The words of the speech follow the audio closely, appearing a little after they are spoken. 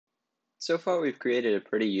So far, we've created a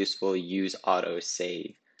pretty useful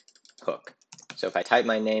useAutoSave hook. So if I type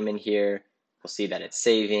my name in here, we'll see that it's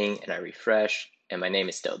saving and I refresh and my name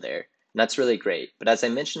is still there. And that's really great. But as I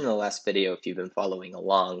mentioned in the last video, if you've been following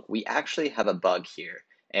along, we actually have a bug here.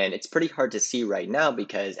 And it's pretty hard to see right now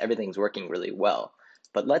because everything's working really well.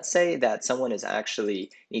 But let's say that someone is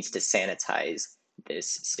actually needs to sanitize this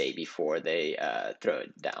state before they throw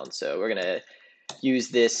it down. So we're going to use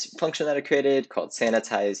this function that I created called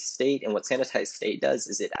sanitize state. And what sanitize state does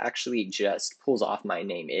is it actually just pulls off my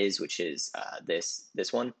name is, which is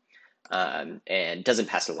this one, and doesn't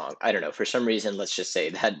pass it along. I don't know. For some reason, let's just say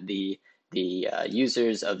that the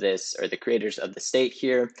users of this or the creators of the state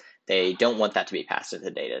here, they don't want that to be passed into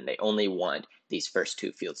the data, and they only want these first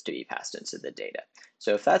two fields to be passed into the data.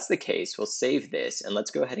 So if that's the case, we'll save this and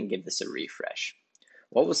let's go ahead and give this a refresh.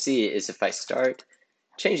 What we'll see is if I start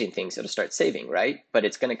changing things, it'll start saving, right? But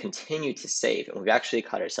it's going to continue to save, and we've actually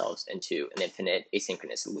caught ourselves into an infinite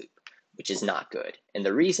asynchronous loop, which is not good. And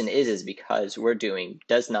the reason is because we're doing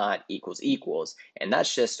does not equals equals, and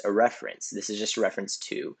that's just a reference. This is just a reference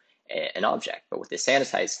to an object. But with the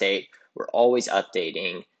sanitized state, we're always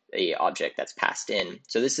updating the object that's passed in.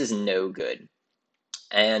 So this is no good.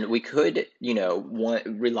 And we could,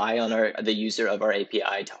 rely on the user of our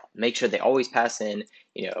API to make sure they always pass in,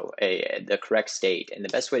 the correct state. And the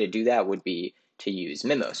best way to do that would be to use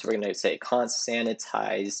memo. So we're going to say const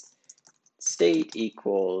sanitize state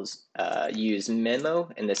equals use memo,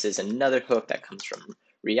 and this is another hook that comes from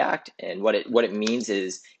React. And what it means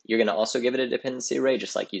is you're going to also give it a dependency array,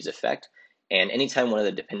 just like use effect. And anytime one of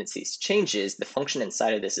the dependencies changes, the function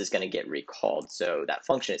inside of this is going to get recalled. So that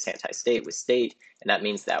function is sanitize state with state, and that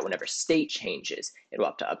means that whenever state changes, it'll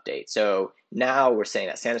have to update. So now we're saying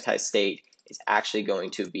that sanitize state is actually going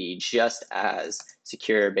to be just as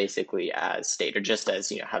secure basically as state, or just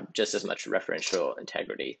as, have just as much referential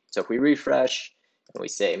integrity. So if we refresh and we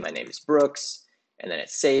say my name is Brooks, and then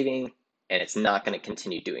it's saving, and it's not going to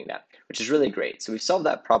continue doing that, which is really great. So we've solved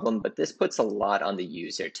that problem, but this puts a lot on the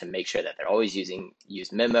user to make sure that they're always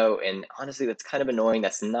use memo. And honestly, that's kind of annoying.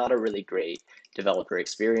 That's not a really great developer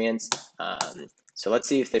experience. So let's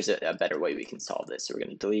see if there's a better way we can solve this. So we're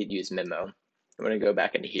going to delete use memo. I'm going to go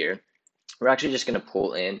back into here. We're actually just going to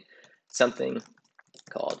pull in something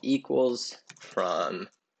called equals from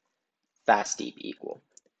fast deep equal.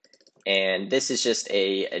 And this is just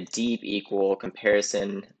a deep equal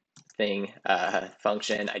comparison thing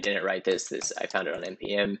function. I didn't write this. I found it on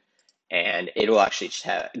npm, and it will actually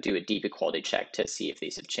do a deep equality check to see if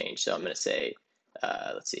these have changed. So I'm going to say,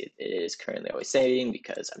 let's see, it is currently always saving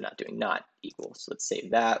because I'm not doing not equal. So let's save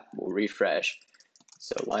that. We'll refresh.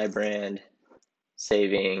 So librand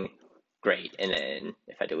saving, great. And then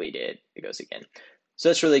if I delete it, it goes again. So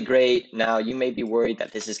that's really great. Now you may be worried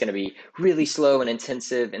that this is going to be really slow and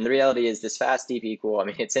intensive, and the reality is this fast deep equal, I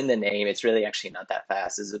mean, it's in the name, it's really actually not that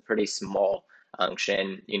fast. This is a pretty small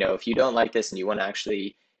function. If you don't like this and you want to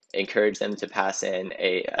actually encourage them to pass in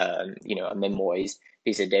a memoized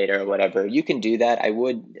piece of data or whatever, you can do that. I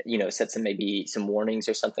would, set maybe some warnings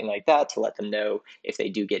or something like that to let them know if they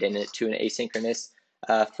do get into an asynchronous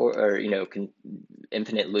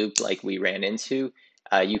infinite loop like we ran into.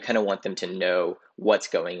 You kind of want them to know what's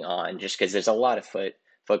going on, just because there's a lot of foot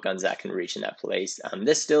guns that can reach in that place.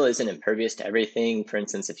 This still isn't impervious to everything. For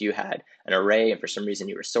instance, if you had an array and for some reason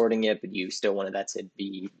you were sorting it, but you still wanted that to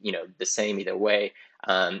be, the same either way,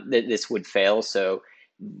 this would fail. So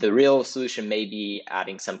the real solution may be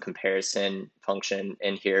adding some comparison function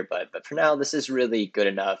in here, but for now, this is really good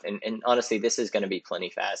enough. And honestly, this is going to be plenty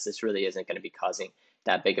fast. This really isn't going to be causing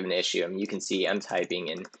that big of an issue. I mean, you can see I'm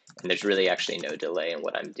typing and there's really actually no delay in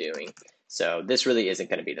what I'm doing. So this really isn't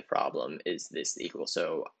going to be the problem, is this equal.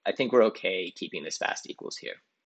 So I think we're okay keeping this fast equals here.